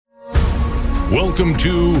Welcome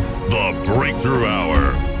to the Breakthrough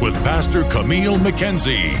Hour with Pastor Camille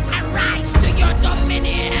McKenzie. Arise to your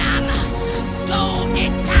dominion. Though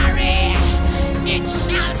it tarry, it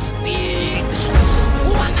shall speak.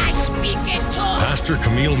 Who am I speaking to? Pastor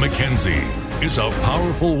Camille McKenzie is a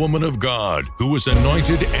powerful woman of God who is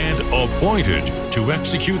anointed and appointed to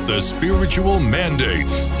execute the spiritual mandate.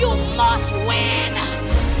 You must win.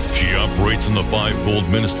 She operates in the fivefold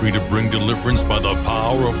ministry to bring deliverance by the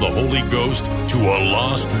power of the Holy Ghost to a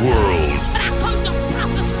lost world. But I come to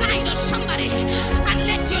prophesy to somebody and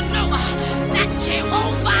let you know that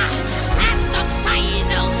Jehovah has the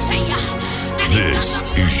final say. This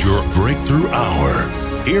is your Breakthrough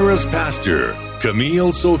Hour. Here is Pastor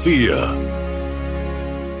Camille Sophia.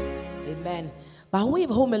 Amen. By way of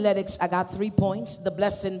homiletics, I got 3 points. The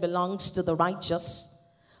blessing belongs to the righteous.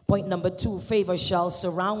 Point number 2, favor shall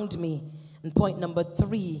surround me. And point number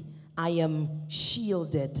 3, I am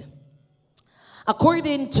shielded.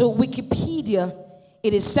 According to Wikipedia,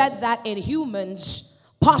 it is said that in humans,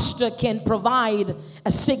 posture can provide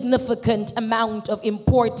a significant amount of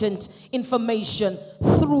important information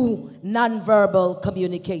through nonverbal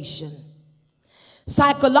communication.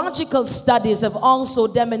 Psychological studies have also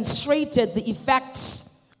demonstrated the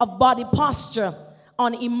effects of body posture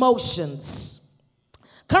on emotions.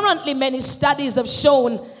 Currently, many studies have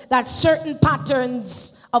shown that certain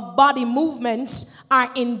patterns of body movements are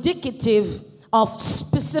indicative of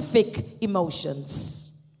specific emotions.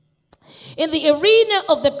 In the arena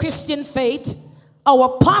of the Christian faith,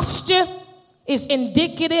 our posture is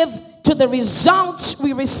indicative to the results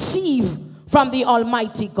we receive from the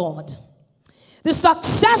Almighty God. The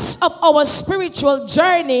success of our spiritual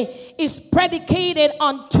journey is predicated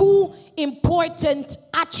on 2 important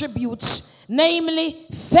attributes, namely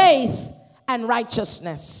faith and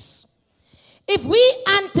righteousness. If we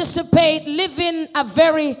anticipate living a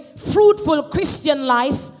very fruitful Christian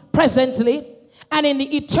life presently and in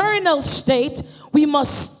the eternal state, we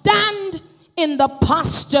must stand in the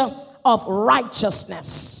posture of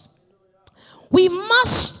righteousness. We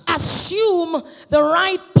must assume the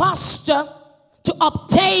right posture to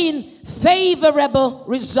obtain favorable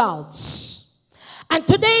results. And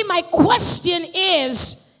today my question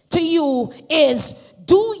to you is,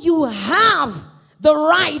 do you have the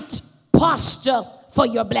right posture for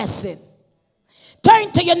your blessing?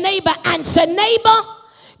 Turn to your neighbor and say, neighbor,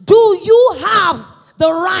 do you have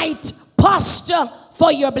the right posture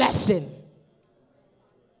for your blessing?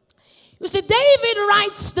 You see, David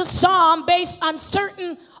writes the psalm based on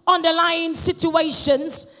certain underlying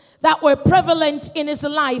situations that were prevalent in his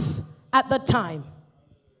life at the time.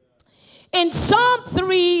 In Psalm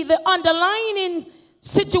 3, the underlying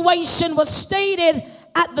situation was stated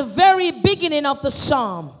at the very beginning of the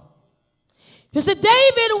psalm. You see,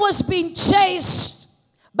 David was being chased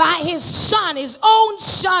by his son, his own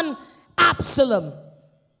son, Absalom.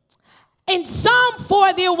 In Psalm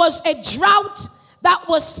 4, there was a drought that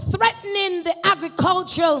was threatening the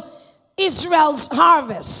agricultural Israel's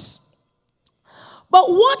harvest. But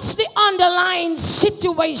what's the underlying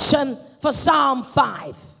situation for Psalm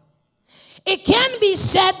 5? It can be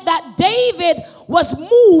said that David was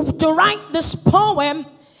moved to write this poem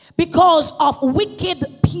because of wicked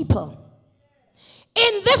people.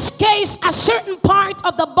 In this case, a certain part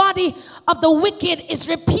of the body of the wicked is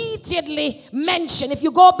repeatedly mentioned. If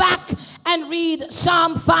you go back and read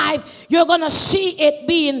Psalm 5, you're going to see it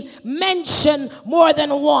being mentioned more than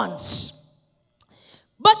once.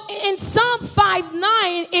 But in Psalm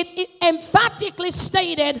 5:9, it emphatically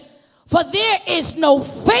stated, for there is no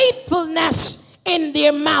faithfulness in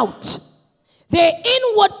their mouth. Their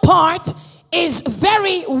inward part is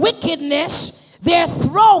very wickedness. Their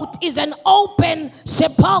throat is an open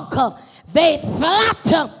sepulchre. They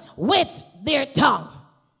flatter with their tongue.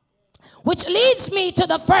 Which leads me to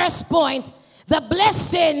the first point. The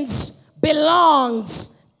blessings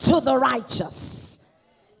belongs to the righteous.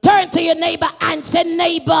 Turn to your neighbor and say,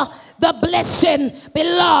 neighbor, the blessing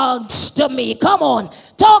belongs to me. Come on.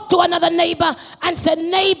 Talk to another neighbor and say,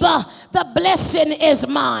 neighbor, the blessing is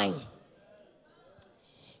mine.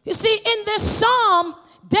 You see, in this psalm,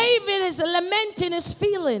 David is lamenting his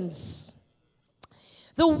feelings.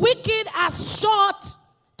 The wicked has sought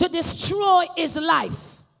to destroy his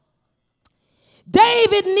life.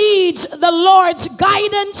 David needs the Lord's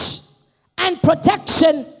guidance and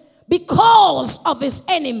protection because of his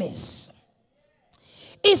enemies.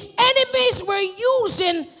 His enemies were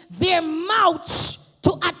using their mouths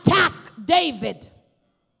to attack David.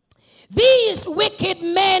 These wicked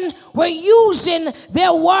men were using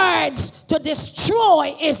their words to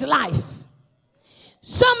destroy his life.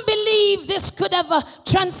 Some believe this could have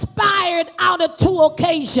transpired out of 2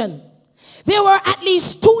 occasions. There were at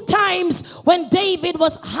least 2 times when David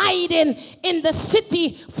was hiding in the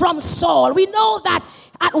city from Saul. We know that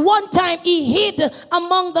at one time he hid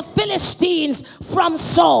among the Philistines from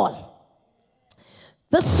Saul.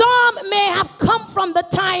 The psalm may have come from the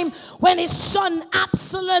time when his son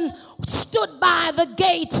Absalom stood by the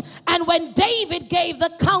gate, and when David gave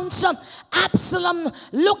the counsel, Absalom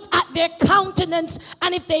looked at their countenance,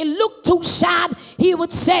 and if they looked too sad, he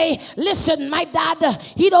would say, listen, my dad,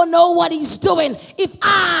 he don't know what he's doing. If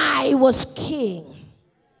I was king.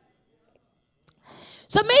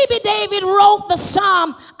 So maybe David wrote the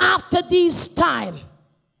psalm after this time.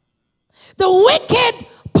 The wicked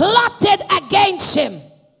plotted against him.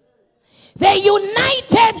 They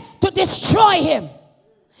united to destroy him.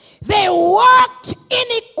 They worked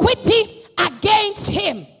iniquity against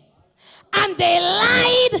him. And they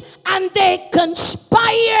lied and they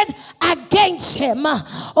conspired against him.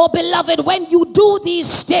 Oh, beloved, when you do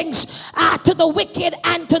these things to the wicked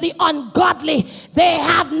and to the ungodly, they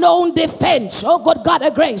have no defense. Oh, good God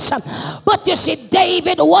of grace. But you see,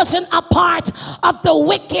 David wasn't a part of the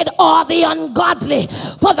wicked or the ungodly,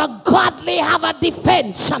 for the godly have a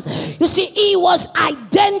defense. You see, he was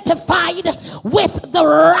identified with the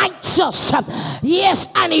righteous. Yes,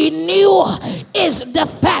 and he knew his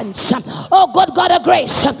defense. Oh, good God of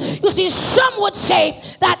grace. You see, some would say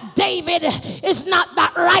that David is not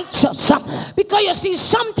that righteous. Because you see,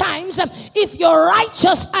 sometimes if you're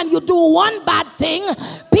righteous and you do one bad thing,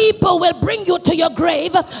 people will bring you to your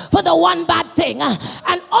grave for the one bad thing.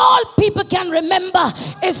 And all people can remember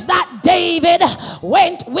is that David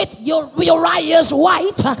went with Uriah's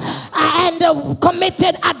wife and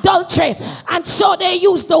committed adultery. And so they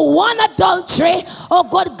used the one adultery, oh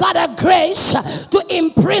good God of grace, to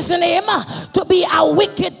imprison him to be a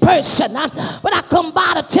wicked person. But I come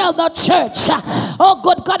by to tell the church, oh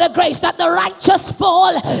good God of grace, that the righteous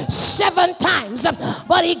fall 7 times,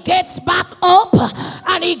 but he gets back up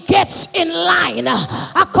and he gets in line.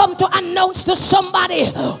 I come to announce to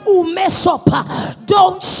somebody who mess up,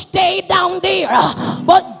 don't stay down there,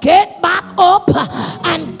 but get back up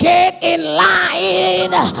and get in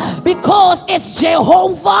line, because it's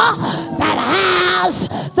Jehovah that has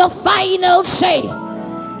the final say.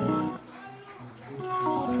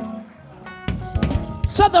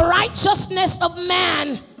 So the righteousness of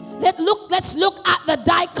man, let's look at the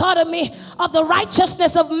dichotomy of the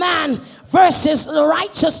righteousness of man versus the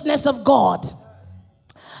righteousness of God.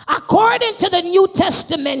 According to the New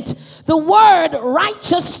Testament, the word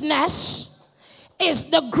righteousness is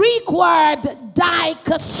the Greek word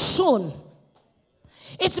dikasun.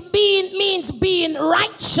 It means being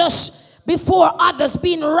righteous before others,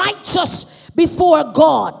 being righteous before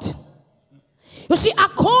God. You see,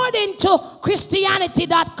 according to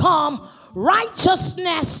Christianity.com,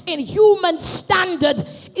 righteousness in human standard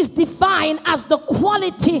is defined as the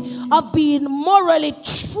quality of being morally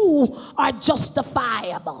true or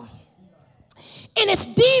justifiable. In its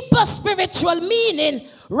deeper spiritual meaning,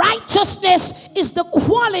 righteousness is the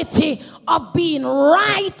quality of being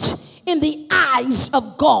right in the eyes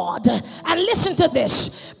of God. And listen to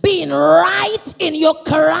this, being right in your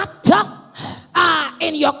character,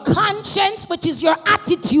 in your conscience, which is your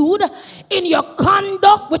attitude, in your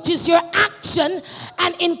conduct, which is your action,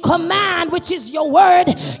 and in command, which is your word,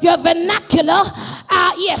 your vernacular.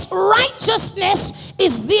 Yes, righteousness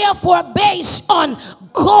is therefore based on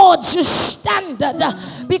God's standard,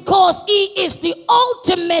 because he is the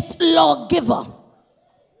ultimate lawgiver.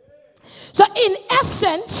 So in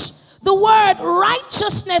essence, the word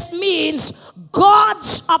righteousness means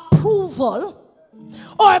God's approval,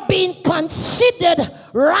 or being considered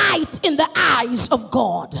right in the eyes of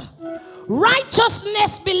God.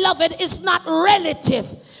 Righteousness, beloved, is not relative.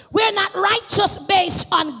 We're not righteous based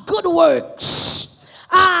on good works.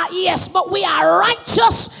 Yes, but we are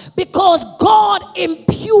righteous because God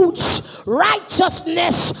imputes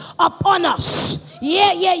righteousness upon us.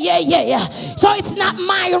 Yeah. So it's not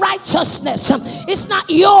my righteousness. It's not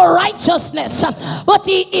your righteousness. But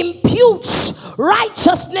he imputes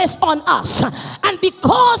righteousness on us. And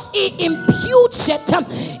because he imputes it,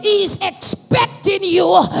 he's expecting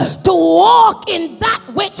you to walk in that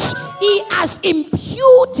which he has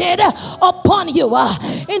imputed upon you.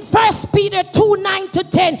 In 1 Peter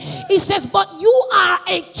 2:9-10, he says, but you are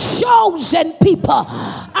a chosen people,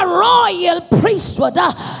 a royal priesthood,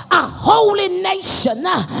 a holy nation.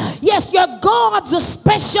 Yes, you're God's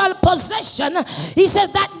special possession. He says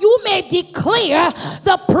that you may declare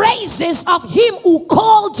the praises of him who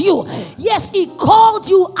called you. Yes, he called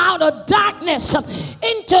you out of darkness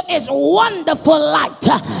into his wonderful light.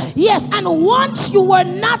 Yes, and once you were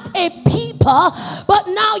not a people people, but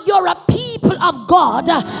now you're a people of God.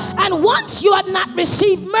 And once you had not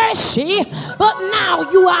received mercy, but now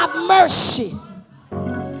you have mercy.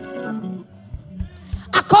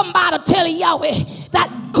 I come by to tell Yahweh that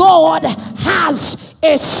God has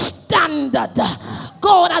a standard.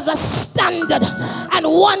 God has a standard, and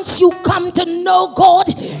once you come to know God,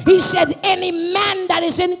 he said any man that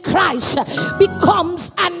is in Christ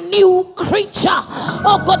becomes a new creature.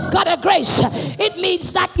 Oh good God of grace, it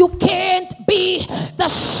means that you can't be the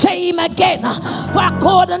same again. For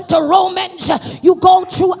according to Romans, you go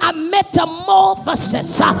through a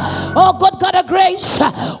metamorphosis. Oh good God of grace,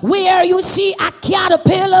 where you see a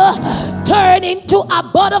caterpillar turn into a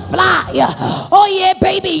butterfly. Oh yeah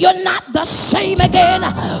baby, you're not the same again,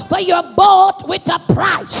 for you're bought with a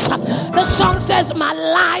price. The song says my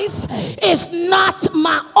life is not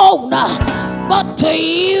my own, but to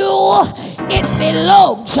you it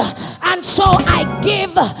belongs, and so I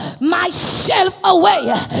give myself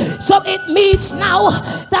away. So it means now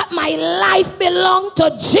that my life belongs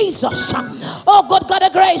to Jesus. Oh good God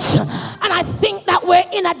of grace, and I think that we're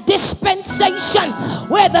in a dispensation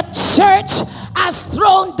where the church has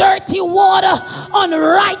thrown dirty water on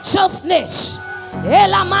righteousness,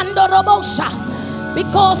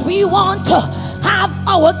 because we want to have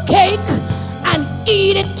our cake and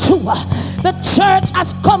eat it too. The church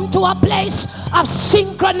has come to a place of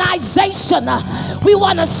synchronization. We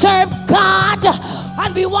want to serve God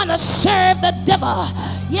and we want to serve the devil.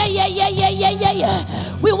 Yeah.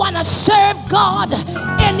 We want to serve God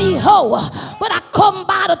anyhow. But I come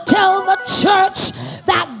by to tell the church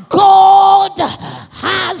that God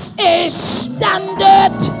has a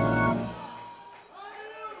standard.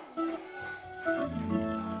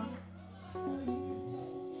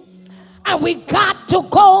 And we got to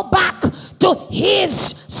go back to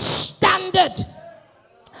his standard.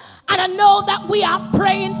 And I know that we are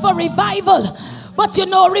praying for revival, but you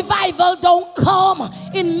know revival don't come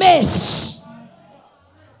in mess.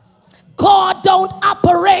 God don't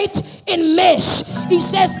operate in mesh. He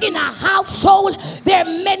says in a household there are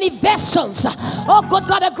many vessels. Oh good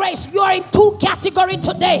God of grace, you're in two categories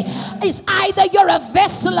today. It's either you're a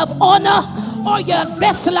vessel of honor or you're a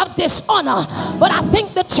vessel of dishonor. But I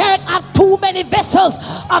think the church have too many vessels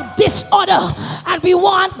of dishonor, and we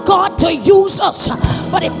want God to use us.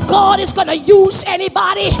 But if God is going to use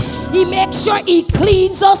anybody, he makes sure he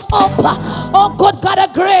cleans us up. Oh good God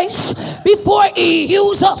of grace, before he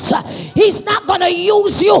uses us. He's not going to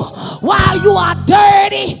use you while you are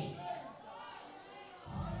dirty.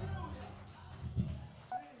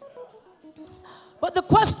 But the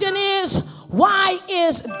question is, why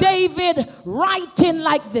is David writing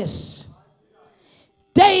like this?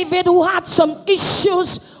 David, who had some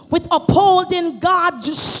issues with upholding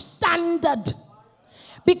God's standard,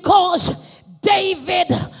 because David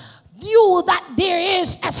knew that there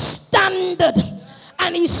is a standard.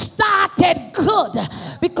 And he started good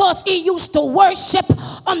because he used to worship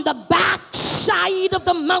on the backside of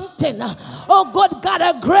the mountain. Oh, good God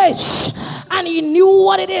of grace. And he knew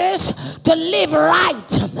what it is to live right.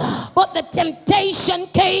 But the temptation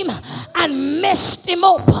came and messed him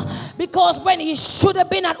up. Because when he should have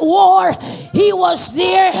been at war, he was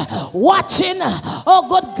there watching, oh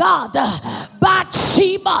good God,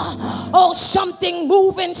 Bathsheba. Oh, something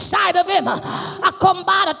move inside of him. I come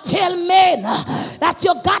by to tell men that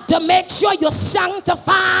you got to make sure you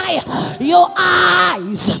sanctify your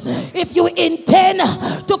eyes if you intend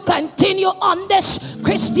to continue on this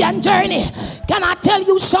Christian journey. Can I tell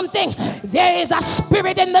you something? There is a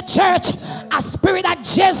spirit in the church, a spirit of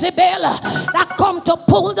Jezebel that come to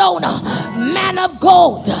pull down man of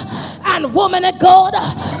God and woman of God.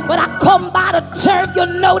 But I come by to serve you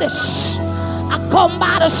notice. I come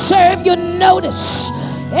by to serve you notice.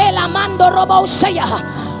 In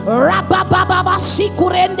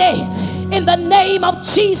the name of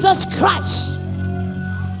Jesus Christ.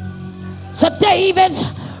 So David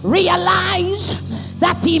realized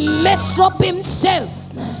that he messed up himself.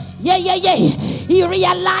 He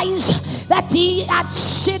realized that he had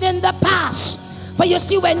sinned in the past. For you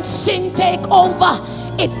see, when sin take over,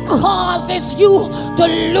 it causes you to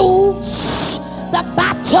lose the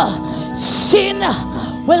battle. Sin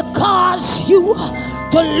will cause you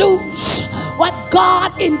to lose what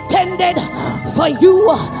God intended for you.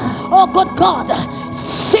 Oh good God,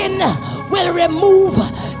 sin will remove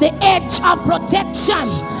the edge of protection.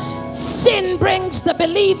 Sin brings the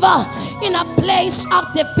believer in a place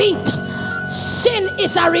of defeat. Sin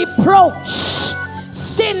is a reproach.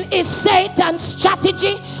 Sin is Satan's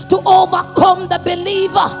strategy to overcome the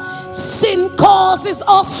believer. Sin causes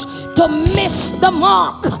us to miss the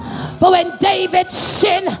mark. But when David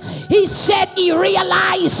sinned, He said he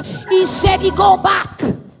realized. He said he go back.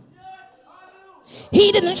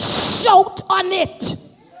 He didn't shout on it.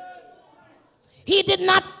 He did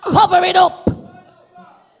not cover it up.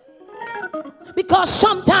 Because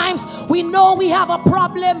sometimes we know we have a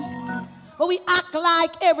problem, but we act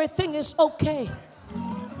like everything is okay.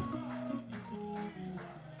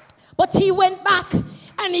 But he went back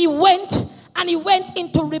and he went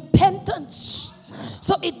into repentance.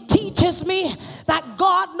 So it teaches me that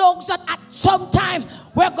God knows that at some time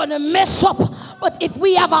we're going to mess up. But if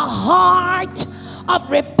we have a heart of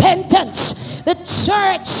repentance, the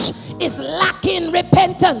church is lacking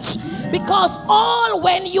repentance, because all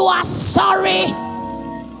when you are sorry,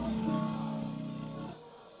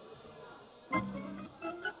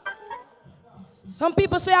 some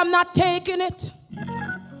people say I'm not taking it,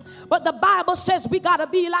 but the Bible says we got to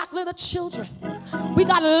be like little children. We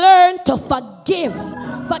got to learn to forgive.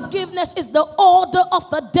 Forgiveness is the order of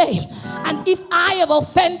the day. And if I have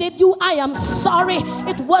offended you, I am sorry.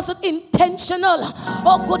 It wasn't intentional.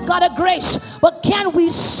 Oh, good God of grace. But can we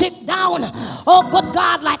sit down? Oh, good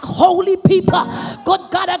God, like holy people. Good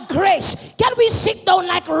God of grace. Can we sit down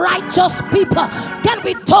like righteous people? Can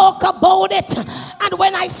we talk about it? And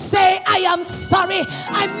when I say I am sorry,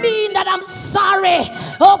 I mean that I'm sorry.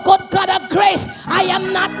 Oh, good God of grace. I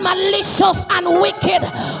am not malicious and wicked.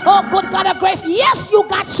 Oh, good God of grace. Yes, you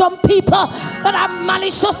got some people that are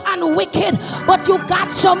malicious and wicked, but you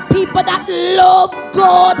got some people that love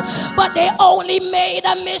God, but they only made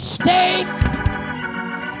a mistake.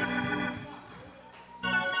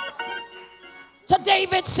 So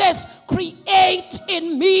David says, create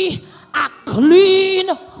in me a clean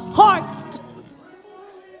heart.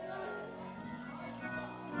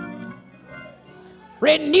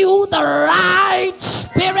 Renew the right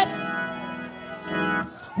spirit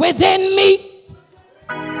within me.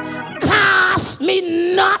 Cast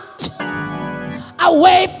me not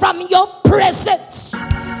away from your presence.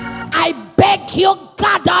 I beg you,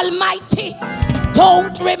 God Almighty,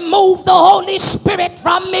 don't remove the Holy Spirit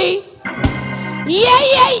from me.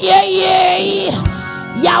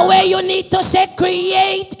 Yahweh, you need to say,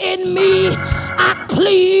 create in me a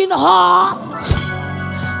clean heart.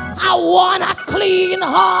 I want a clean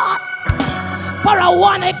heart, for I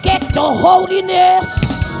want to get to holiness.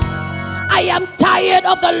 I am tired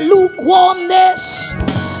of the lukewarmness.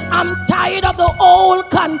 I'm tired of the old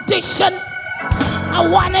condition. I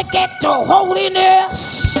want to get to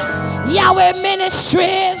holiness. Yahweh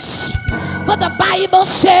Ministries, for the Bible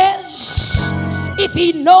says, if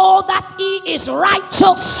he know that he is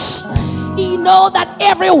righteous, he know that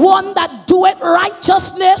everyone that doeth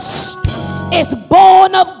righteousness is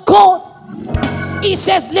born of God. He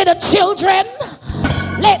says, little children,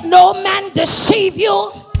 let no man deceive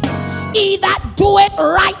you. He that doeth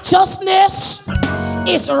righteousness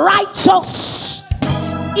is righteous,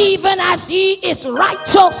 even as he is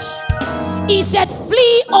righteous. He said,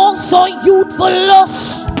 flee also youthful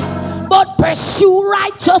lust, but pursue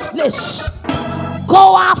righteousness.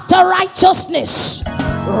 Go after righteousness.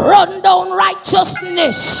 Run down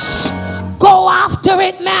righteousness. Go after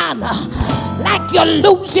it, man. Like you're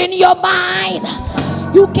losing your mind.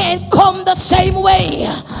 You can't come the same way,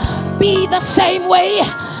 be the same way,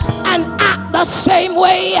 and act the same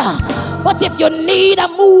way. But if you need a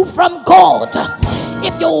move from God,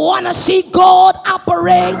 if you want to see God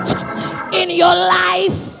operate in your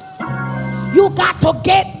life, you got to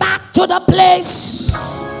get back to the place.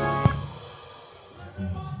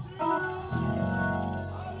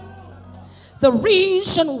 The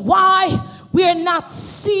reason why we're not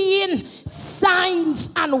seeing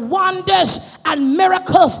signs and wonders and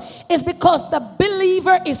miracles is because the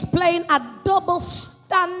believer is playing a double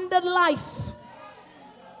standard life.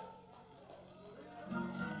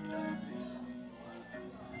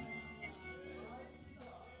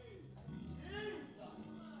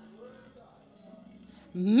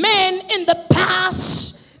 Men in the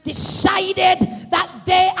past decided that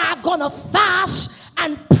they are going to fast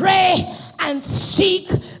and pray and seek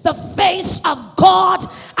the face of God,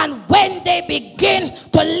 and when they begin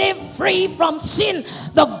to live free from sin,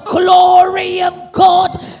 the glory of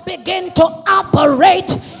God begin to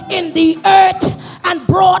operate in the earth and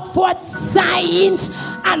brought forth signs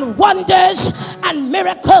and wonders and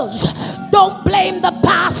miracles. Don't blame the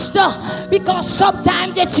pastor, because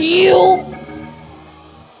sometimes it's you.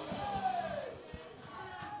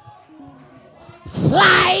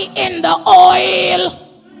 Fly in the oil.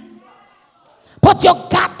 But you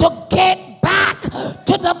got to get back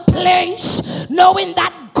to the place knowing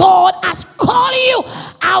that God has called you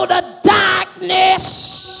out of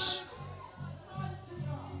darkness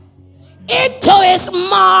into his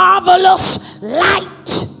marvelous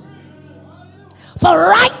light. For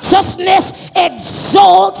righteousness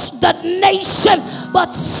exalts the nation,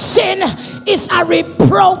 but sin is a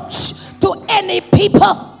reproach to any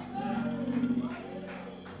people.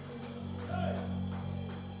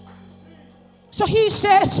 So he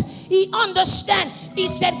says, he understands. He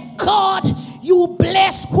said, God, you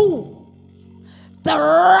bless who? The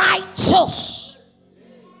righteous.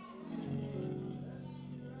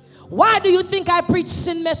 Why do you think I preach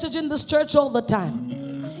sin message in this church all the time?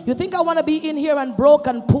 You think I want to be in here and broke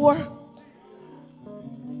and poor?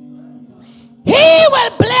 He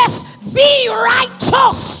will bless the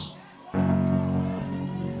righteous.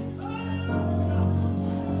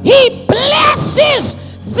 He blesses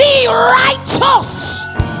the righteous.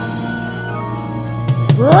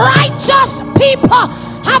 Righteous people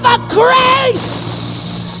have a grace.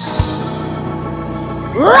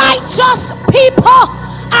 Righteous people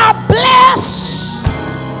are blessed.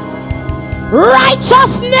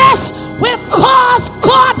 Righteousness will cause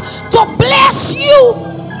God to bless you.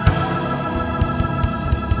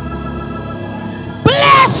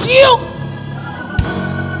 Bless you.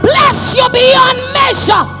 Bless you beyond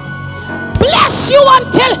measure. Bless you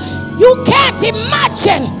until you can't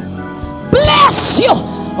imagine. Bless you.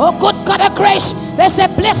 Oh, good God of grace. There's a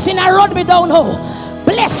blessing around me down here.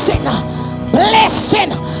 Blessing. Blessing.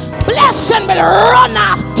 Blessing will run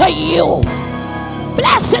after you.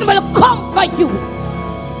 Blessing will come for you.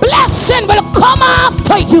 Blessing will come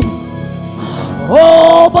after you.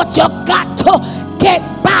 Oh, but you got to get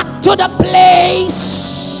back to the place.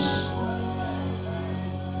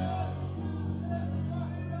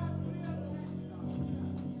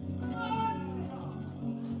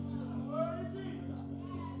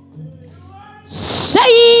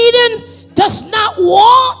 Satan does not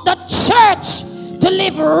want the church to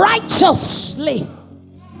live righteously,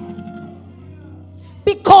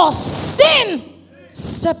 because sin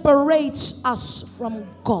separates us from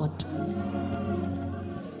God.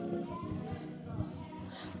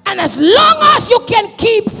 And as long as you can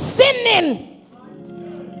keep sinning,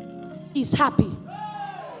 he's happy,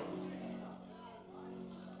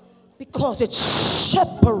 because it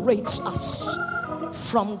separates us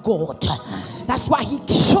from God. That's why he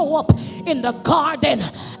showed up in the garden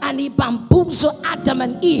and he bamboozled Adam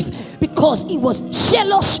and Eve, because he was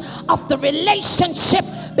jealous of the relationship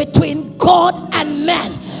between God and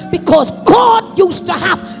man, because God used to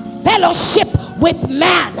have fellowship with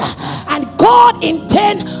man and God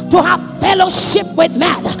intends to have fellowship with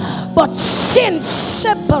man, but sin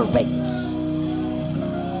separates.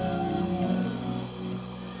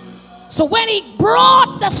 So when he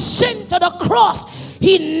brought the sin to the cross,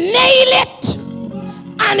 he nailed it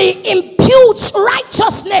and he imputes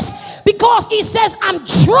righteousness, because he says, I'm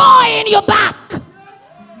drawing you back.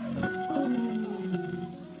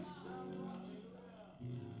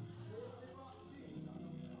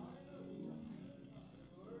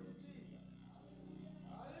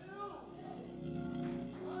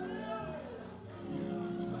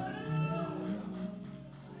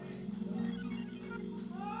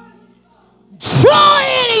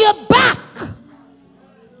 Drawing you back.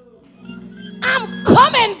 I'm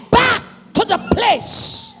coming back to the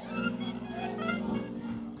place.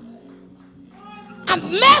 I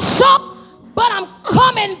mess up, but I'm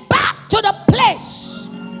coming back to the place.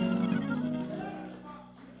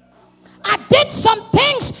 I did some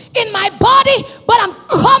things in my body, but I'm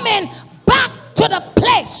coming back to the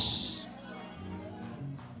place.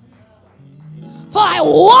 For I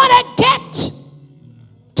want to get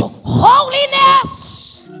to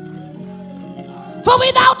holiness. For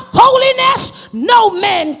without holiness, no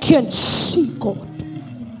man can see God.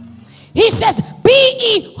 He says, be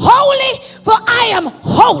ye holy, for I am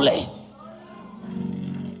holy.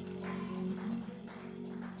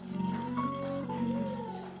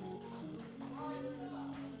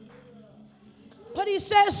 But he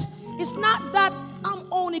says, it's not that I'm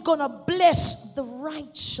only going to bless the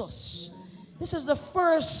righteous. This is the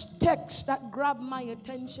first text that grabbed my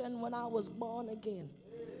attention when I was born again.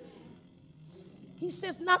 He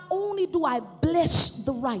says, not only do I bless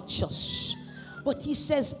the righteous, but he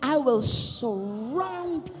says, I will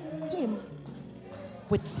surround him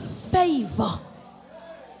with favor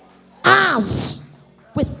as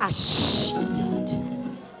with a shield.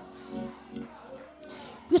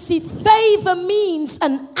 You see, favor means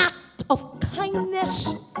an act of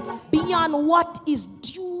kindness beyond what is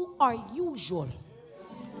due or usual.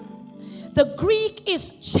 The Greek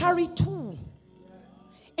is charitou.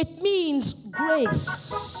 It means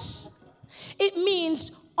grace. It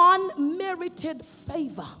means unmerited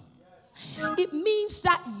favor. It means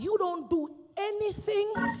that you don't do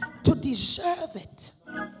anything to deserve it.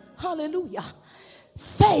 Hallelujah.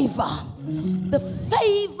 favor. The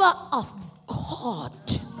favor of God.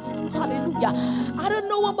 Hallelujah. I don't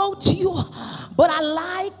know about you, but I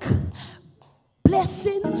like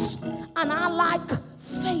blessings and I like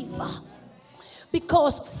favor.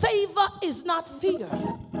 Because favor is not fear.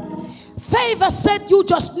 Favor said you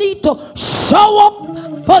just need to show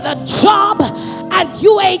up for the job and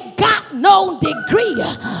you ain't got no degree.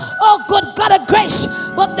 Oh, good God of grace.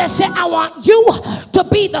 But they say, I want you to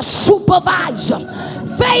be the supervisor.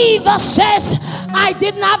 Favor says, I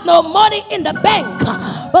didn't have no money in the bank,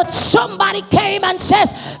 but somebody came and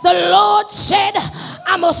says, the Lord said,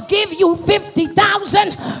 I must give you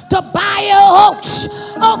 50,000 to buy a house.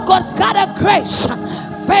 Oh, good God of grace.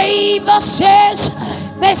 Favor says,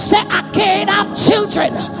 they say I can't have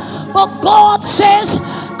children, but God says,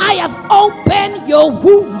 I have opened your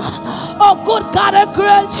womb. Oh, good God of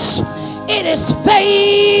grace. It is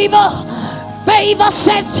favor. Favor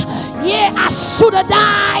says, yeah, I should have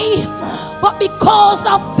died, but because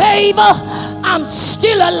of favor, I'm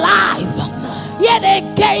still alive. Yeah, they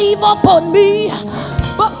gave up on me,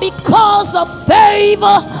 but because of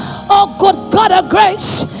favor, oh, good God of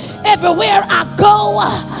grace, everywhere I go,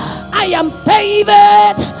 I am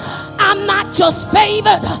favored. I'm not just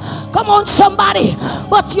favored, come on somebody,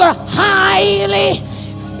 but you're highly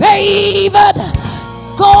favored.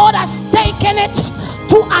 God has taken it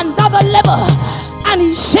to another level, and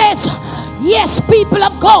he says, yes, people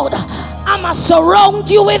of God, I'ma surround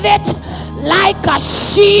you with it like a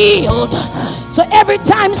shield. So every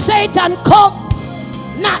time Satan come,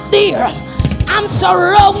 not there, I'm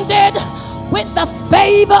surrounded with the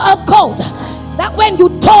favor of God, that when you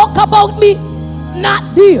talk about me, not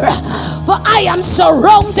there, for I am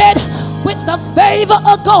surrounded with the favor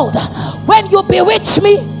of God. When you bewitch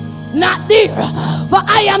me, not there, for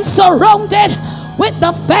I am surrounded with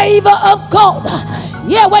the favor of God.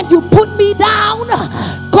 Yeah, when you put me down,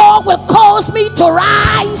 God will cause me to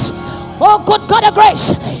rise. Oh, good God of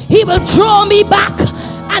grace, he will draw me back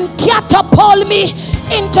and catapult me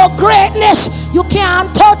into greatness. You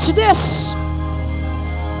can't touch this.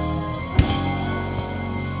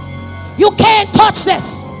 You can't touch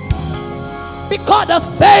this, because the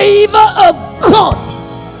favor of God.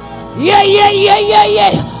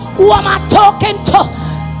 Yeah. Who am I talking to?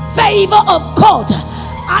 Favor of God.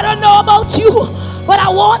 I don't know about you, but I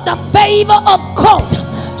want the favor of God.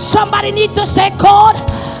 Somebody need to say, God,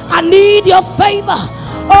 I need your favor.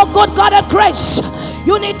 Oh, good God of grace,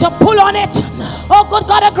 you need to pull on it. Oh, good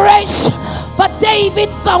God of grace, for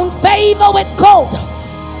David found favor with God.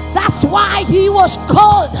 That's why he was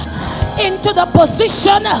called into the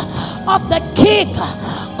position of the king.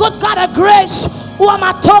 Good God of grace, who am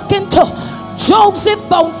I talking to? Joseph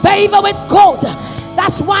found favor with God.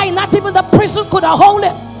 That's why not even the prison could have hold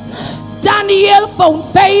him. Daniel found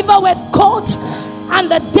favor with God,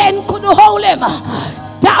 and the den couldn't hold him.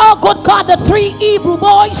 Oh, good God, the 3 Hebrew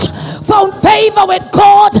boys found favor with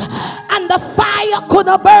God, and the fire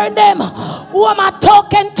couldn't burn them. Who am I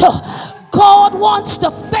talking to? God wants to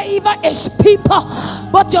favor his people,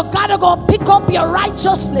 but you gotta go pick up your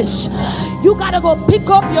righteousness. You gotta go pick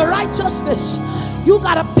up your righteousness. You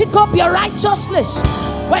gotta pick up your righteousness.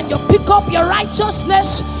 When you pick up your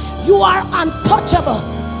righteousness, you are untouchable.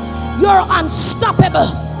 You're unstoppable.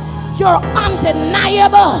 You're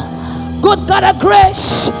undeniable. Good God of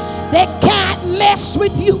grace, they can't mess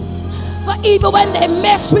with you. For even when they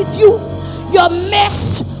mess with you, your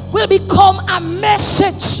mess will become a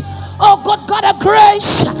message. Oh, good God of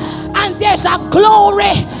grace, and there's a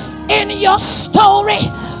glory in your story,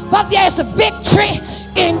 for there's a victory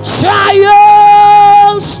in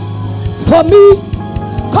trials for me.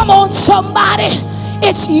 Come on somebody,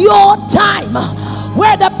 it's your time.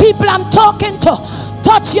 Where the people I'm talking to,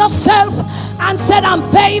 touch yourself and said, I'm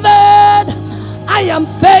favored. I am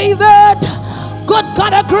favored. Good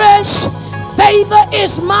God of grace, favor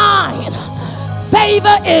is mine.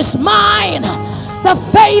 Favor is mine. The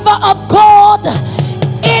favor of God,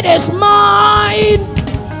 it is mine.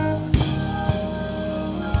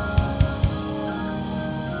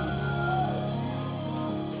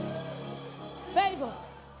 Favor,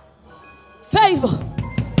 favor,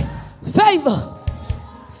 favor,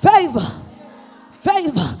 favor,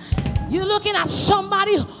 favor. You're looking at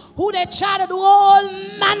somebody who they try to do all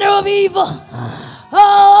manner of evil.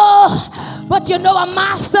 Oh, but you know, a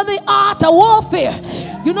master the art of warfare.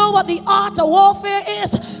 You know what the art of warfare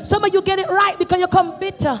is? Some of you get it right because you come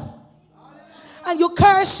bitter and you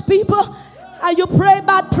curse people and you pray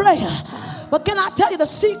bad prayer. But can I tell you the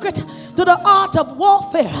secret to the art of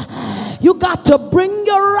warfare? You got to bring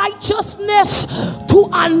your righteousness to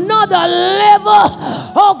another level.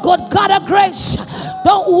 Oh, good God of grace.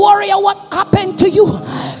 Don't worry about what happened to you,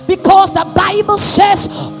 because the Bible says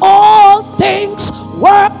all things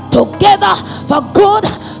work together for good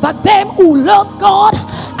for them who love God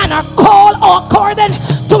and are called according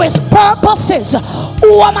to his purposes.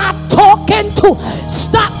 Who am I talking to?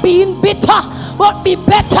 Stop being bitter, but be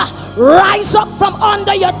better. Rise up from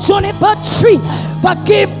under your juniper tree.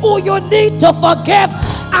 Forgive who you need to forgive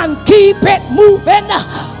and keep it moving.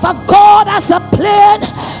 For God has a plan,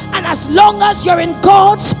 and as long as you're in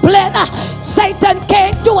God's plan, Satan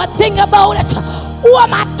can't do a thing about it. Who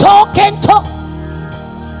am I talking to?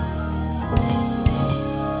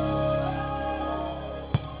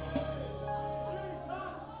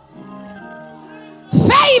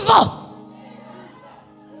 Favor.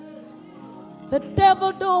 The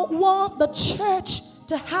devil don't want the church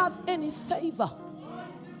to have any favor.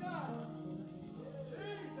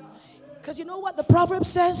 Because you know what the proverb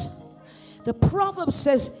says? The proverb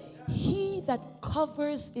says, he that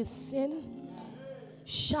covers his sin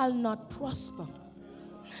shall not prosper.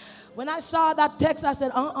 When I saw that text, I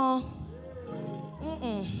said,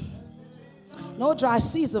 no dry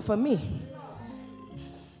season for me.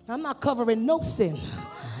 I'm not covering no sin.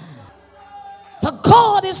 For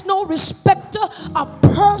God is no respecter of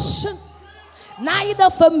person, neither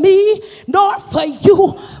for me nor for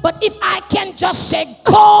you. But if I can just say,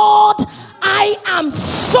 God, I am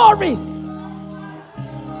sorry.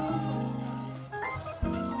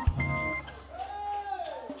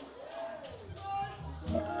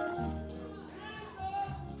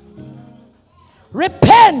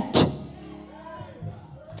 Repent.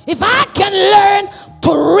 If I can learn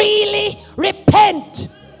to really repent,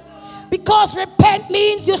 because repent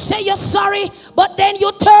means you say you're sorry, but then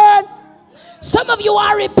you turn. Some of you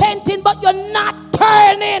are repenting, but you're not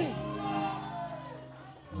turning.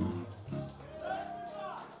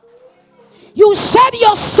 You said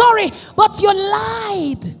you're sorry, but you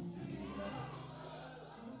lied.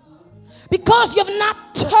 Because you've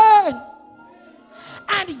not turned.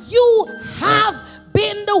 And you have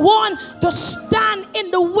been the one to stand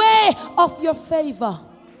in the way of your favor.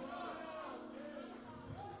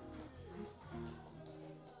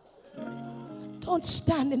 Don't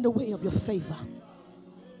stand in the way of your favor.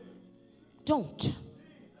 Don't.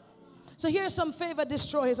 So here's some favor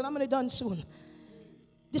destroyers, and I'm going to be done soon.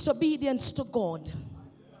 Disobedience to God.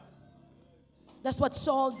 That's what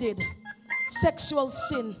Saul did. Sexual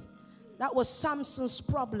sin. That was Samson's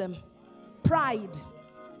problem. Pride.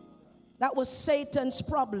 That was Satan's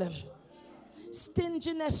problem.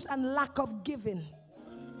 Stinginess and lack of giving.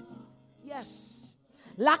 Yes.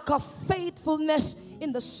 Lack of faithfulness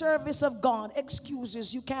in the service of God.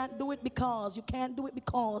 Excuses. You can't do it because. You can't do it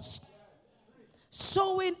because.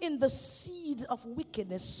 Sowing in the seed of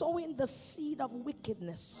wickedness. Sowing the seed of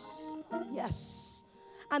wickedness. Yes.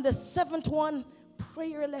 And the seventh one,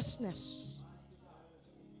 prayerlessness.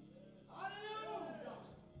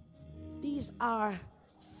 These are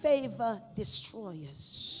favor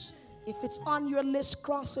destroyers. If it's on your list,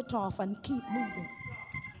 cross it off and keep moving.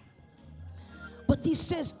 But he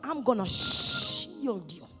says, I'm going to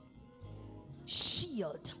shield you.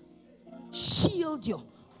 Shield. Shield you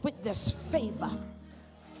with this favor.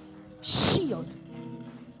 Shield.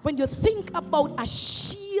 When you think about a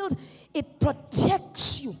shield, it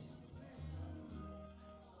protects you.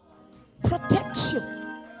 Protects you.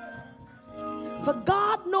 For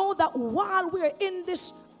God knows that while we're in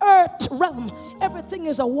this earth realm, everything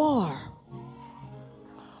is a war.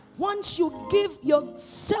 Once you give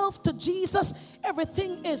yourself to Jesus,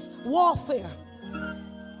 everything is warfare.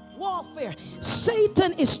 Warfare.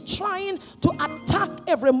 Satan is trying to attack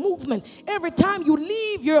every movement. Every time you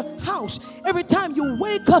leave your house, every time you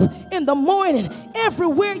wake up in the morning,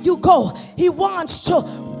 everywhere you go, he wants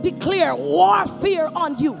to declare warfare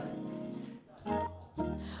on you.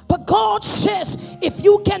 But God says, if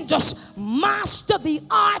you can just master the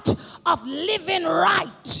art of living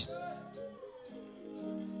right,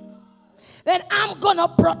 then I'm going to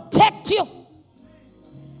protect you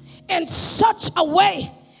in such a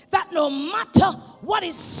way that no matter what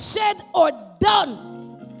is said or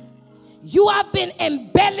done, you have been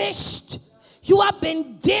embellished, you have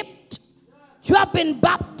been dipped, you have been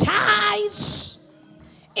baptized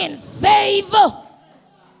in favor.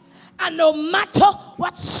 And no matter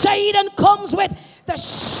what Satan comes with, the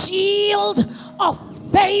shield of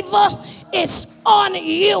favor is on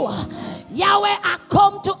you. Yahweh, I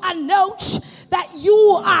come to announce that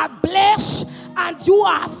you are blessed and you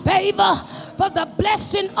are favored. For the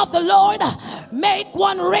blessing of the Lord make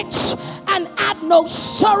one rich and add no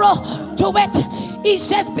sorrow to it. He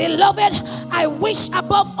says, beloved, I wish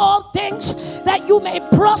above all things that you may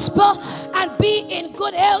prosper and be in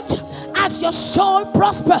good health as your soul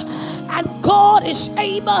prosper. And God is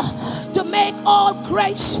able to make all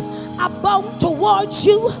grace abound towards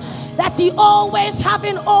you, that He always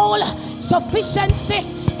having all sufficiency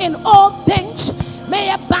in all things may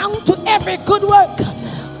abound to every good work.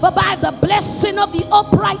 For by the blessing of the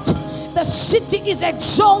upright the city is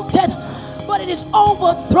exalted, but it is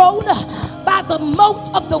overthrown by the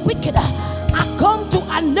mouth of the wicked. I come to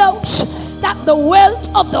announce that the wealth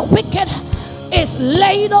of the wicked is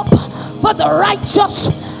laid up for the righteous,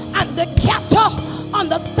 and the cattle on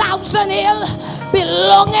the 1,000 hill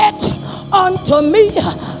belongeth unto me.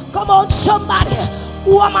 Come on, somebody.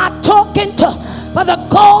 Who am I talking to? For the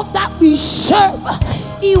God that we serve,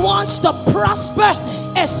 He wants to prosper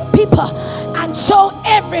His people. And so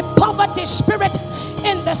every poverty spirit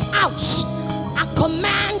in this house, I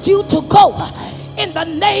command you to go in the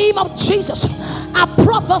name of Jesus. I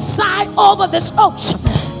prophesy over this house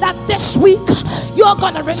that this week you're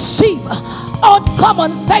going to receive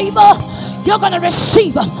uncommon favor. You're going to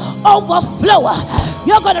receive overflow.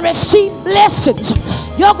 You're going to receive blessings.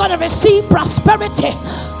 You're going to receive prosperity.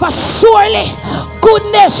 For surely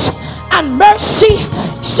goodness and mercy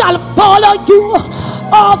shall follow you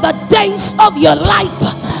all the days of your life,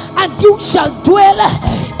 and you shall dwell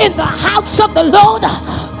in the house of the Lord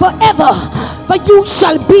forever. For you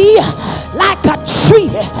shall be like a tree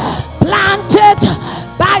planted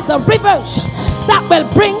by the rivers that will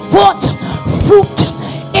bring forth fruit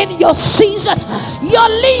in your season. Your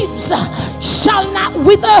leaves shall not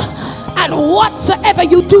wither, and whatsoever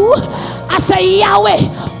you do, I say, Yahweh,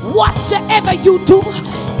 whatsoever you do,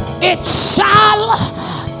 it shall,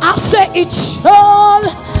 I say, it shall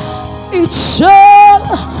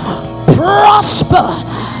prosper.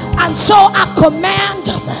 And so I command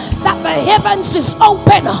that the heavens is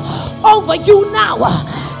open over you now,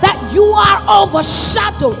 that you are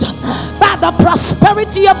overshadowed by the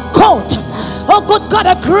prosperity of God. Oh, good God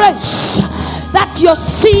of grace, that your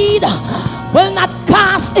seed will not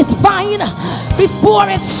cast its vine before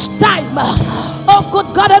its time. Oh,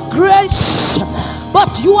 good God of grace,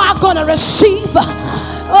 but you are going to receive,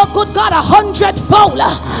 oh good God, 100-fold.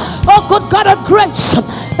 Oh good God of grace,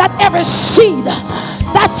 that every seed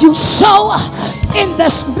that you sow in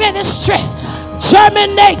this ministry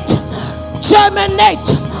germinate,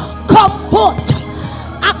 come forth.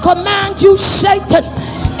 I command you, Satan,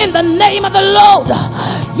 in the name of the Lord,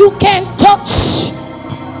 you can't touch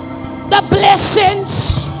the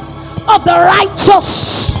blessings of the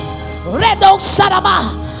righteous. Redo Saraba,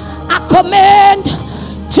 I command,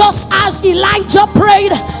 just as Elijah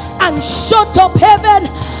prayed and shut up heaven,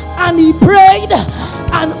 and he prayed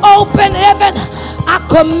and opened heaven, I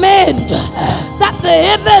command that the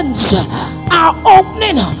heavens are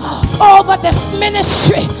opening over this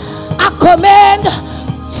ministry. I command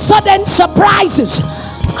sudden surprises.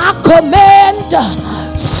 I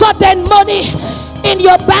command sudden money in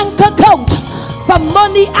your bank account. For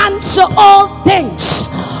money answer all things.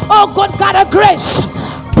 Oh good God of grace,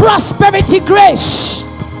 prosperity grace,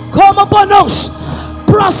 come upon us.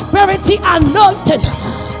 Prosperity anointing.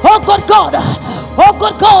 Oh good God, oh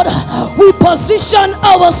good God, we position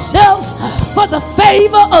ourselves for the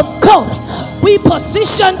favor of God. We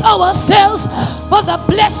position ourselves for the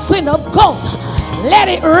blessing of God. Let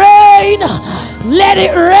it rain, let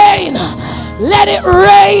it rain, let it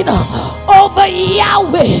rain over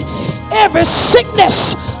Yahweh. Every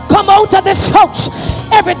sickness come out of this house.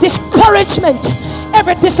 Every discouragement,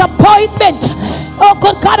 every disappointment. Oh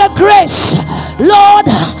good God of grace, Lord,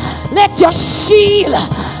 let your shield,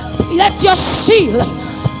 let your shield,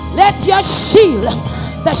 let your shield,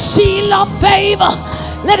 the shield of favor,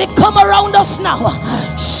 let it come around us now.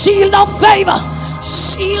 Shield of favor,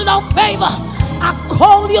 shield of favor. I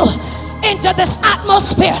call you into this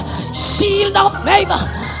atmosphere. Shield of favor.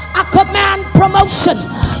 I command promotion.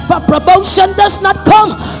 For promotion does not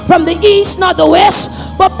come from the east nor the west,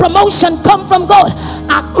 but promotion come from God.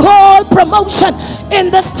 I call promotion in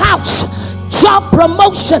this house. Job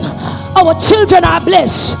promotion. Our children are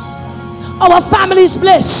blessed. Our family is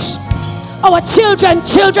blessed. Our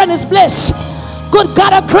children is blessed. Good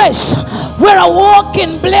God of grace, we're a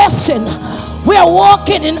walking blessing. We're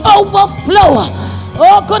walking in overflow.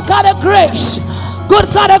 Oh good God of grace,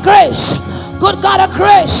 good God of grace, good God of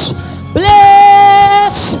grace.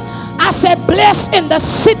 Bless, I said bless in the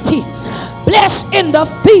city, bless in the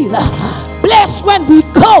field, bless when we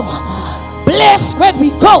come, bless when we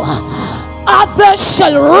go. Others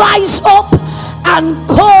shall rise up and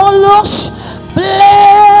call us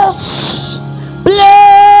bless,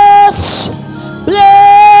 bless,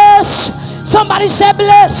 bless. Somebody say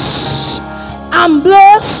bless. I'm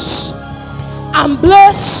blessed. I'm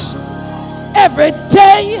blessed every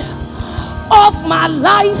day of my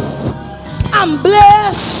life. I'm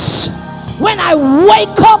blessed when I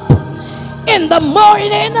wake up in the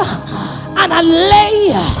morning and I lay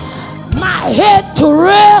my head to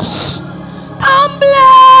rest. I'm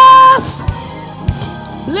blessed.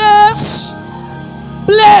 Blessed.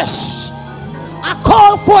 Blessed. I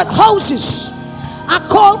call forth houses. I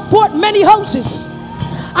call forth many houses.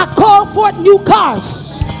 I call forth new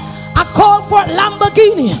cars. I call forth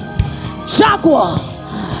Lamborghini, Jaguar,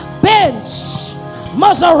 Benz,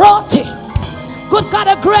 Maserati. Good God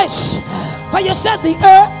of grace. For you said the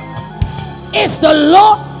earth is the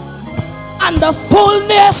Lord and the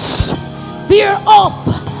fullness thereof.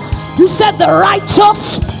 You said the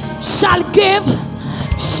righteous shall give,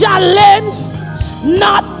 shall lend,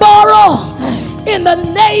 not borrow. In the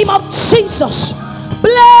name of Jesus.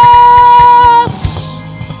 Bless.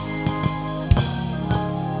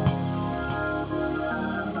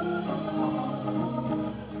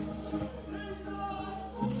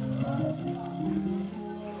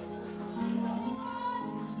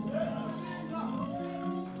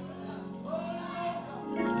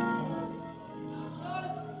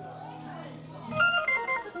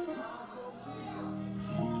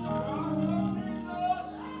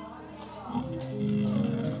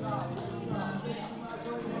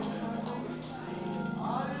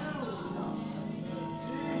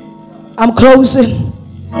 I'm closing.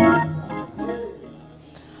 I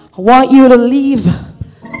want you to leave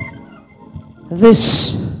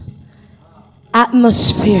this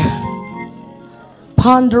atmosphere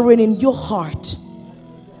pondering in your heart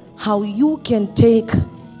how you can take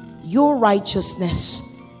your righteousness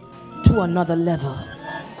to another level.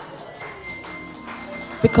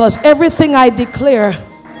 Because everything I declare,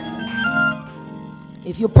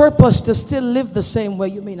 if you purpose to still live the same way,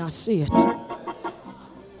 you may not see it.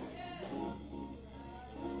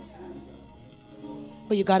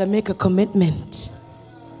 But you got to make a commitment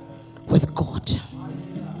with God.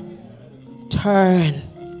 Turn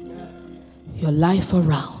your life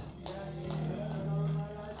around.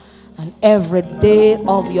 And every day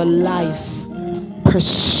of your life,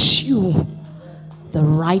 pursue the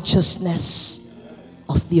righteousness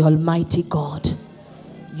of the Almighty God.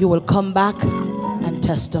 You will come back and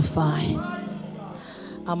testify.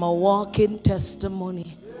 I'm a walking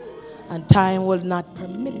testimony, and time will not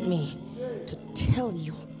permit me to tell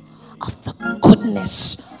you of the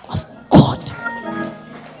goodness of God.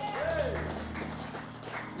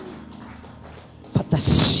 But the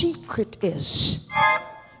secret is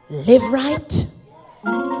live right,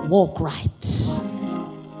 walk right.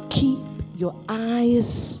 Keep your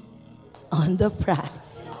eyes on the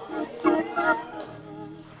prize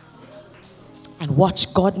and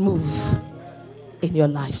watch God move in your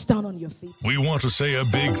life. Stand on your feet. We want to say a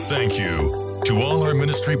big thank you to all our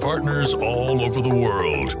ministry partners all over the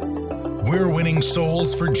world. We're winning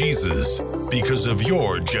souls for Jesus because of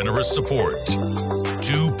your generous support.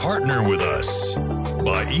 To partner with us,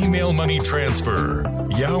 by email money transfer,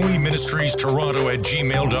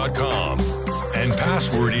 YahwehMinistriesToronto@gmail.com, and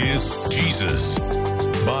password is Jesus.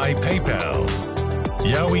 By PayPal,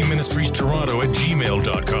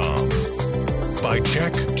 YahwehMinistriesToronto@gmail.com. By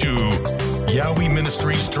check to Yahweh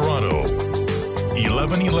Ministries Toronto,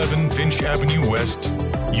 1111 Finch Avenue West,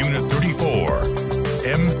 Unit 34,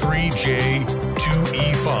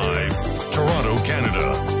 M3J2E5, Toronto,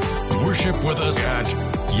 Canada. Worship with us at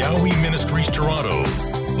Yahweh Ministries Toronto,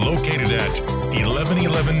 located at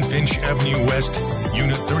 1111 Finch Avenue West,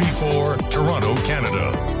 Unit 34, Toronto,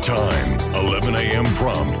 Canada. Time, 11 a.m.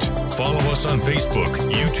 prompt. Follow us on Facebook,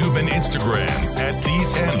 YouTube, and Instagram at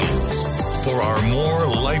these handles for our more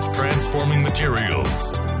life-transforming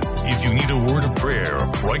materials. If you need a word of prayer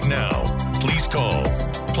right now, please call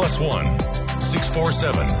 +1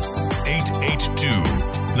 647 882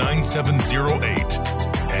 9708,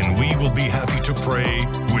 and we will be happy to pray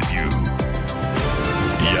with you.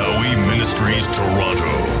 Yahweh Ministries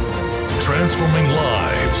Toronto, transforming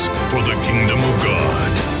lives for the kingdom of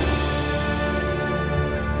God.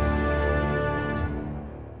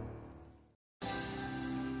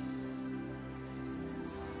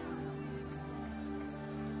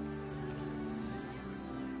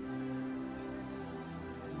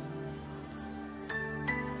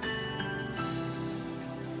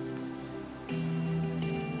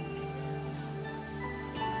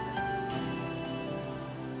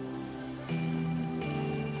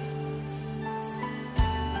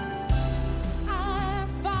 I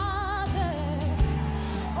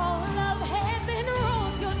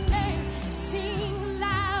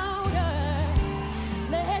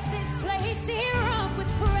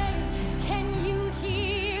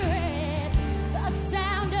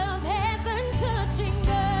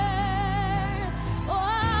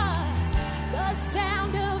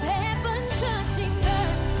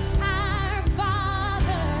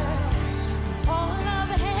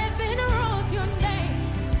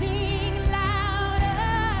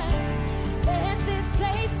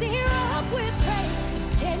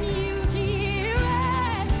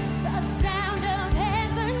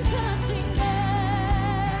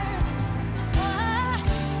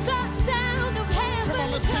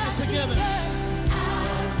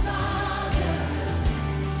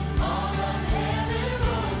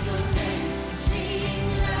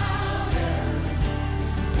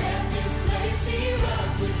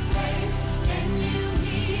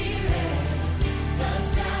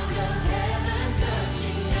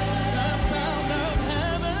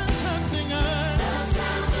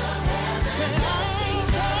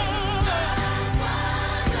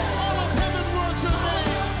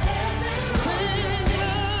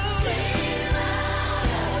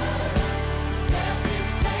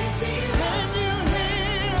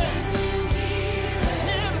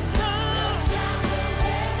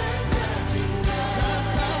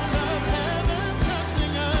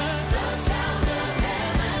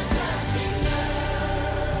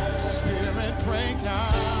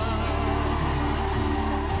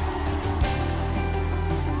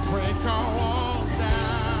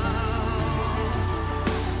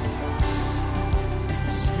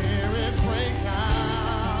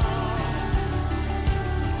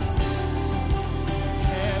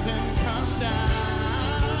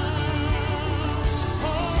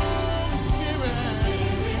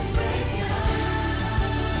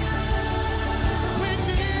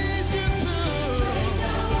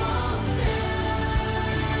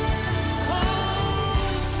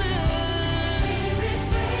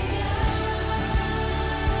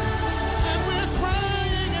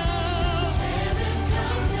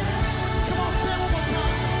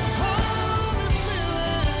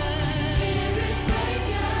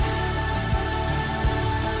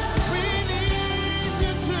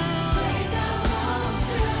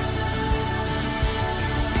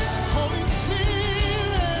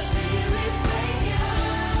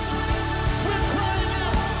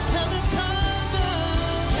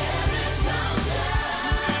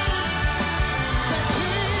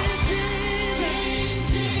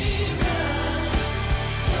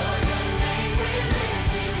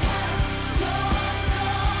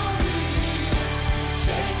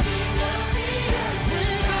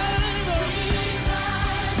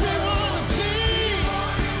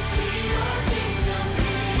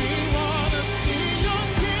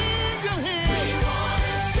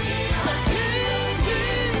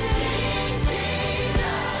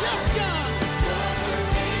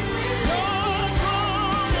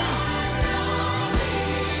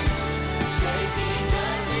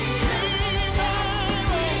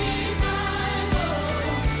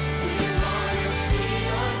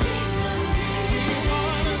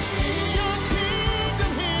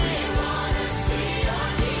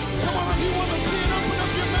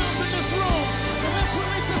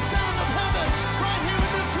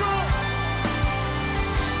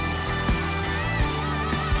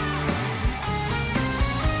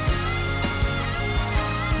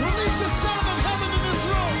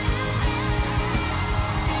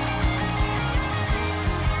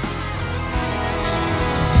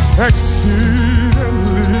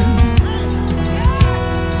exceedingly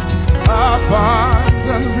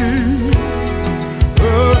abundantly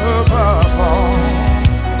above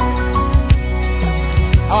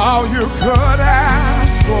all you could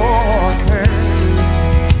ask or think,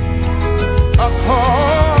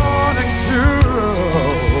 according to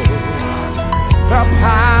the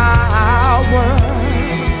power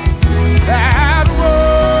that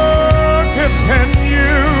worketh in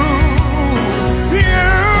you.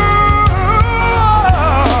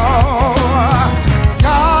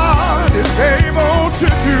 God is able to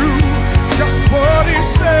do just what He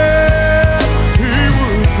said He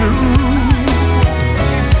would do.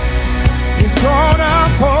 He's gonna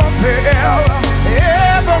fulfill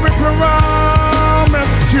every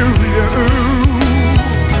promise to you.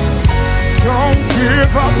 Don't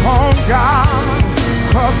give up on God,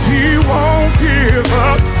 'cause He won't give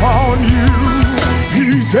up on you.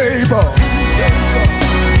 He's able.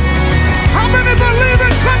 How many believe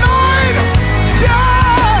it tonight?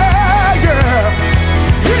 Yeah, yeah.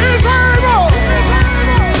 He's able.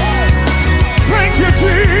 Thank you,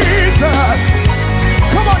 Jesus.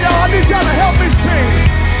 Come on, y'all. I need y'all to help me sing.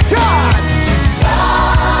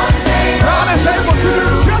 God is able to do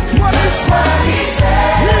just what He said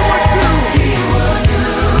He would do.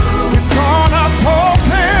 He's gonna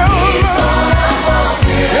fulfill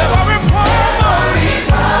every promise.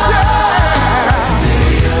 Yeah.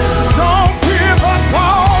 Don't give up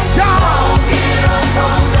on God.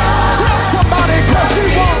 Tell somebody, 'cause He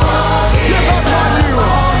won't give up on you.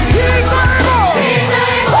 He's able.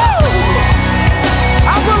 Woo!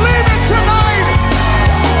 I believe it tonight.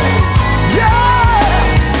 Yeah.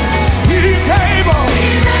 He's able.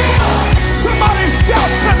 Somebody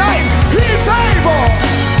shout tonight. He's able.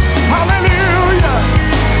 Hallelujah.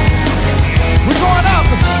 We're going up.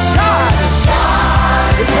 God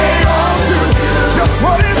is able to just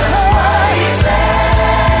what He said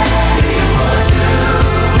He would do.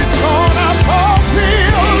 He's gonna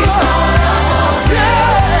fulfill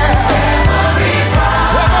every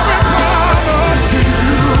promise to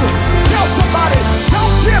you. Tell somebody,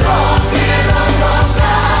 don't give up.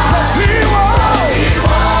 'Cause He won't.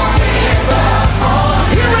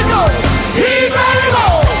 Here we go. He's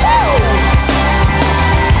able. Woo!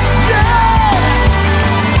 Yeah.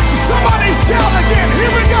 Somebody shout again.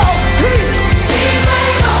 Here we go. He's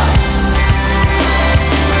able.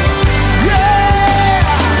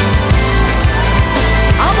 Yeah.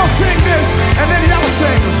 I'm gonna sing this, and then y'all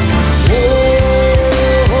sing. Oh,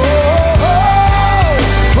 oh, oh,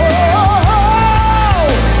 oh, oh,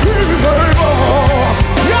 He's able.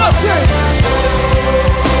 Y'all sing.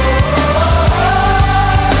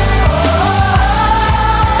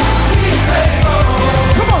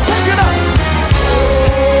 Come on, take it up.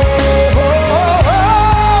 Oh,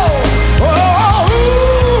 oh, oh,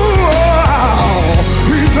 oh,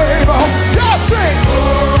 He's able. Y'all sing.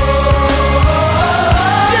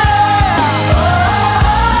 Yeah.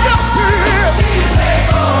 Y'all sing.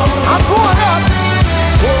 I'm going up.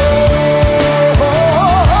 Oh,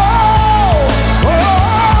 oh, oh,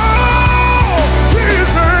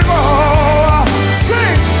 He's able.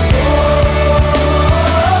 Sing.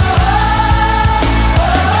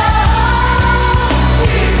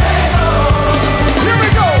 Here we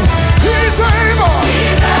go. He's able.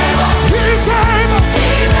 He's able. He's able.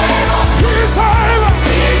 He's able.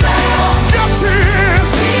 Yes, He is.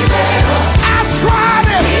 I tried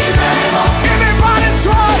it. Anybody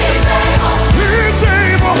tried it? He's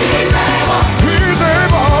able. He's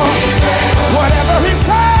able. Whatever He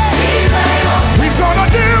said, He's gonna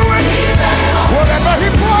do it. Whatever He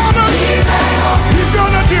promised, He's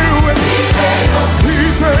gonna do it.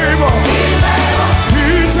 He's able.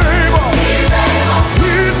 He's able.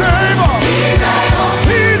 He's able.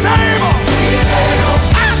 He's able.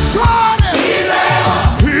 I tried it.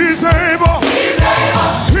 He's able.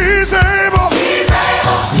 He's able.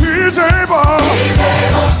 He's able.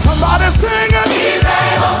 Somebody sing it.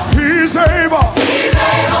 He's able.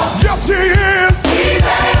 Yes, He is.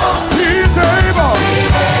 He's able.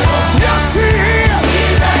 Yes, He is.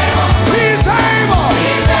 He's able.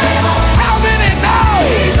 How many know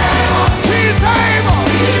He's able?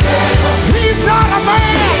 He's not a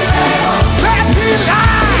man that He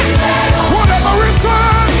lies. Whatever He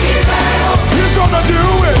said, He's gonna do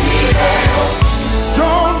it.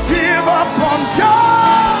 Don't give up on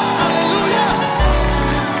God.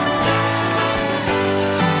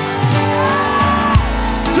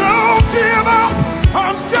 Don't give up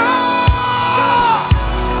on God.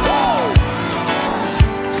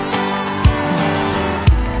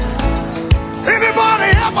 Anybody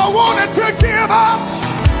ever wanted to give up?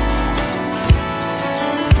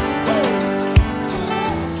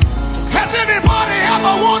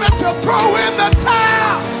 ever wanted to throw in the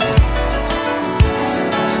towel?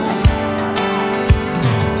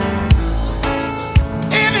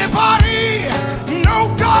 Anybody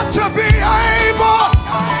know God to be able?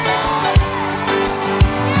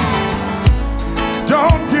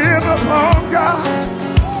 Don't give up on God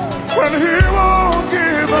when He won't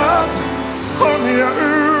give up on you.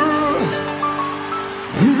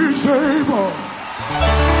 He's able.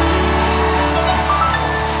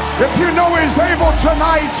 If you know He's able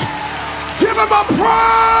tonight, give Him a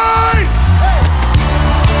praise.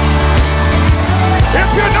 If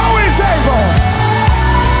you know He's able,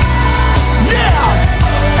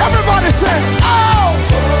 yeah, everybody say,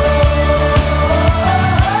 oh.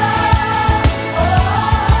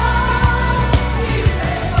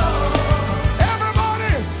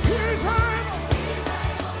 Everybody, He's able.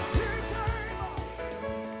 He's able.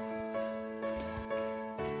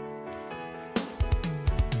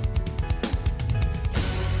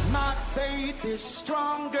 My faith is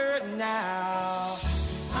stronger now.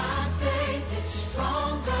 My faith is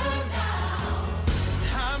stronger now.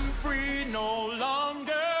 I'm free, no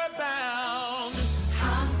longer bound.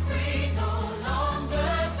 I'm free, no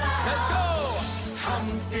longer bound. Let's go.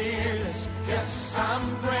 I'm fearless, yes,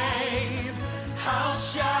 I'm brave. I'll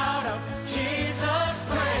shout out Jesus'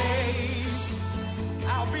 praise.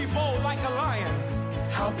 I'll be bold like a lion.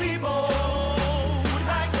 I'll be bold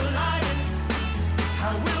like a lion.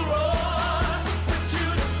 I will roar with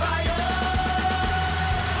Judas fire.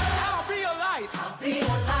 I'll be a light. I'll be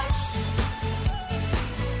a light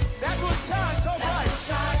That will shine so that bright. will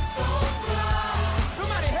shine so bright.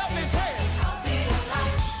 Somebody help me say it. I'll be a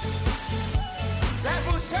light That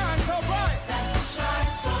will shine so bright. that will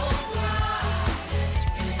shine so bright.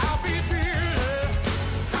 I'll be fearless.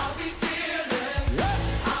 I'll be fearless.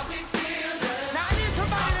 Yeah. I'll be fearless. Now I need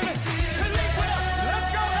somebody to leap with us. Let's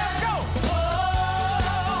go, let's go.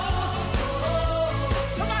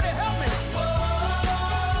 Somebody help me.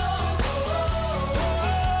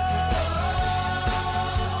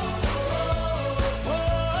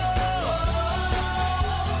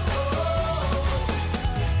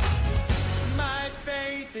 My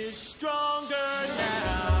faith is stronger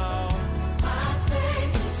now. My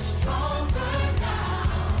faith is stronger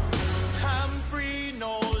now. I'm free,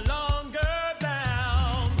 no longer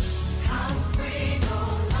bound. I'm free, no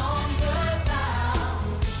longer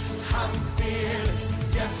bound. I'm fearless,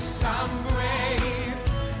 yes, I'm brave.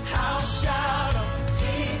 I'll shout out,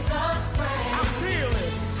 Jesus praise. I'm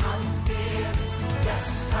fearless, I'm fearless.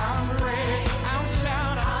 yes, I'm brave. I'll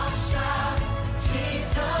shout out, I'll shout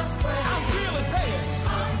Jesus praise. I'm fearless, say it.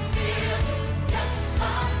 I'm fearless. Yes,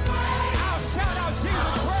 I'm brave. I'll shout out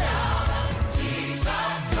Jesus' praise.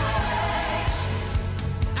 Jesus praise.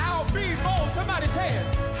 I'll be bold, somebody say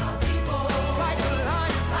it. I'll be bold Like a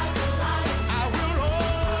lion, like a lion. I will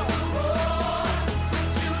roar.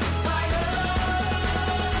 Judas fire.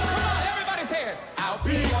 Come on, everybody say it. I'll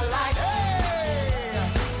be a light, hey,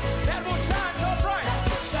 that will shine so bright.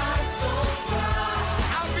 Shine so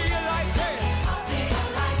bright. I'll be a light, say it, I'll be a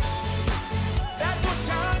light that will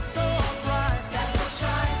shine so bright. that will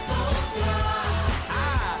shine so bright.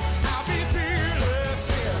 I'll be fearless,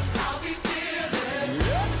 say it. I'll be fearless.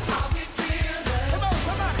 Yeah. I'll be fearless. Come on,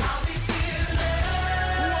 somebody. I'll be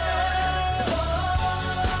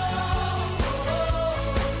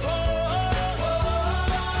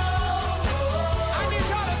I need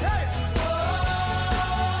y'all to say it.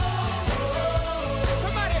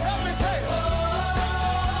 Somebody help me say it.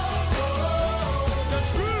 The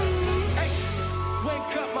truth. Hey,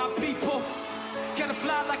 wake up, my people. Gotta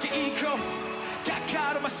fly like an eagle. Got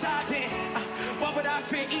God on my side, then. Why would I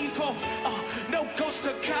fear evil? No ghost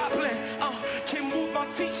of goblin. Can move my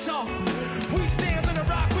feet, so we stand on the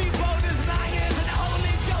rock. We bold as lions and the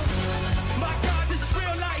Holy Ghost. My God, this is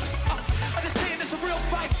real life. Understand it's a real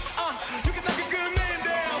fight. You can knock a good man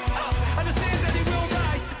down. Understand that he will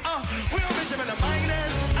rise. We'll measure in the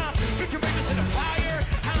minors. Be courageous in the fire.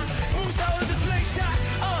 Smooth style in the slingshot.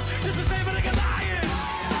 This is name of the Goliath.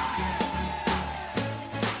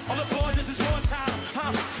 All aboard, this is war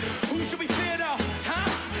time. Who should we fear though?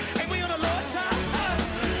 Ain't we on the Lord's side?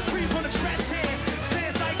 Free from the traps here.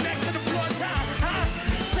 Stands like next to the floor time.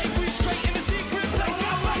 Safe, we straight in the secret place.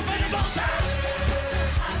 Got right by the both sides.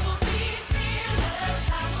 I will be fearless.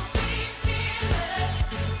 I will be fearless.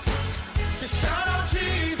 To shout out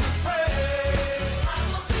Jesus' praise. I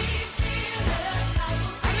will be fearless.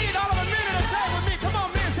 I need all of the men to say it with me. Come on,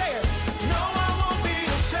 men, say it. No, I won't be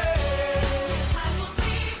ashamed. I will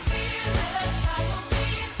be fearless. I will be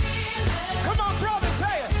fearless. Come on,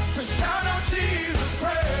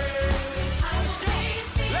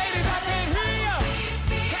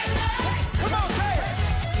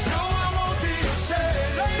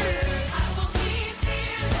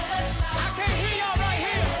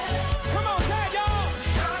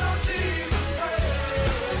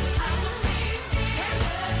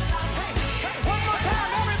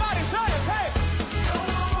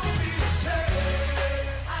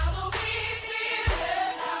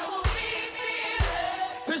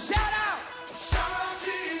 shout out. Shout out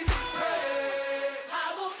Jesus praise.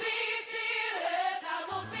 I will be fearless. I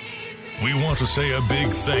will be We want to say a big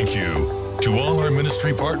thank you to all our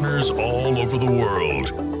ministry partners all over the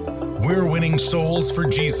world. We're winning souls for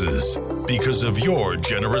Jesus because of your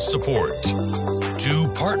generous support. To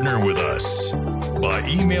partner with us, by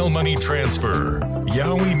email money transfer,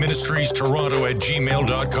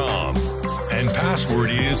 YahwehMinistriesToronto@gmail.com, and password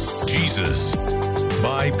is Jesus.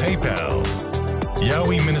 By PayPal,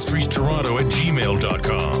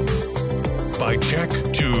 YahwehMinistriesToronto@gmail.com. By check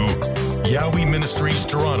to Yahweh Ministries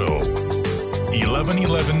Toronto,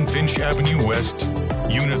 1111 Finch Avenue West,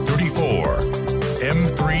 Unit 34,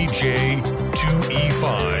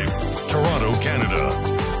 M3J2E5, Toronto, Canada.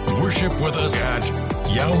 Worship with us at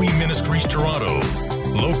Yahweh Ministries Toronto,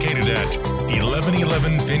 located at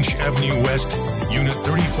 1111 Finch Avenue West, Unit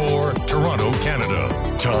 34, Toronto, Canada.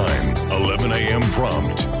 Time, 11 a.m.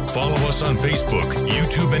 prompt. Follow us on Facebook,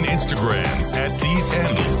 YouTube, and Instagram at these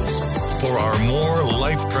handles for our more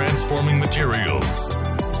life-transforming materials.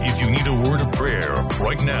 If you need a word of prayer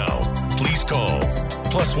right now, please call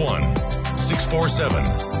 +1 647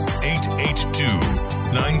 882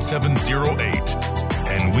 9708,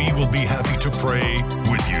 and we will be happy to pray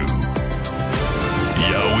with you.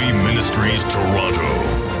 Yahweh Ministries Toronto,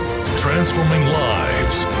 transforming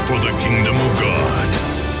lives for the kingdom of God.